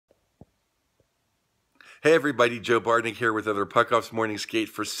Hey everybody, Joe Bartnick here with another Puck Off's Morning Skate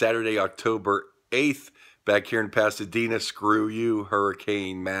for Saturday, October 8th. Back here in Pasadena, screw you,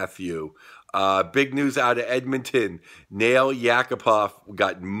 Hurricane Matthew. Big news out of Edmonton. Nail Yakupov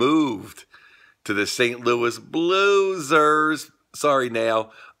got moved to the St. Louis Bluesers. Sorry,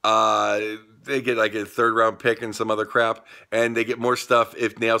 Nail. They get like a third-round pick and some other crap, and they get more stuff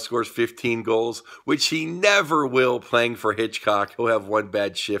if Nail scores 15 goals, which he never will playing for Hitchcock. He'll have one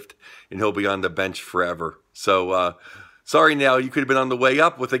bad shift, and he'll be on the bench forever. So, sorry, Nail. You could have been on the way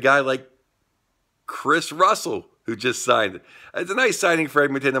up with a guy like Chris Russell, who just signed. It's a nice signing for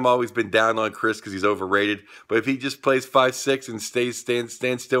Edmonton. I've always been down on Chris because he's overrated. But if he just plays 5'6" and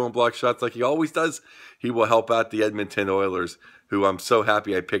stands still and block shots like he always does, he will help out the Edmonton Oilers, who I'm so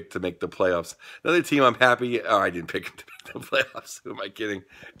happy I picked to make the playoffs. Another team I'm happy. Oh, I didn't pick him to make the playoffs. Who am I kidding?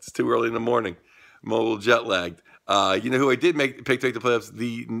 It's too early in the morning. I'm a little jet lagged. You know who I did pick to make the playoffs?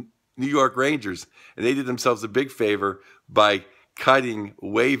 The New York Rangers. And they did themselves a big favor by sending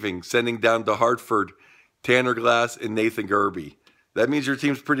down to Hartford Tanner Glass and Nathan Gerbe. That means your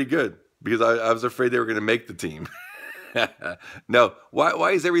team's pretty good, because I was afraid they were going to make the team. No,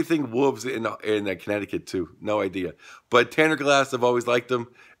 why is everything Wolves in Connecticut too? No idea. But Tanner Glass, I've always liked him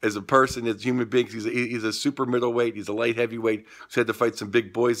as a person, as a human being. He's a super middleweight. He's a light heavyweight who's had to fight some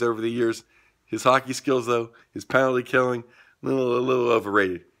big boys over the years. His hockey skills, though, his penalty killing, a little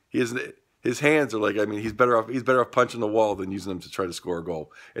overrated. His hands are like, I mean, he's better off punching the wall than using them to try to score a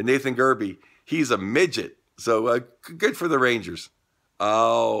goal. And Nathan Gerbe, he's a midget. So good for the Rangers.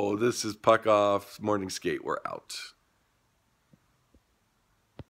 Oh, this is Puck Off Morning Skate. We're out.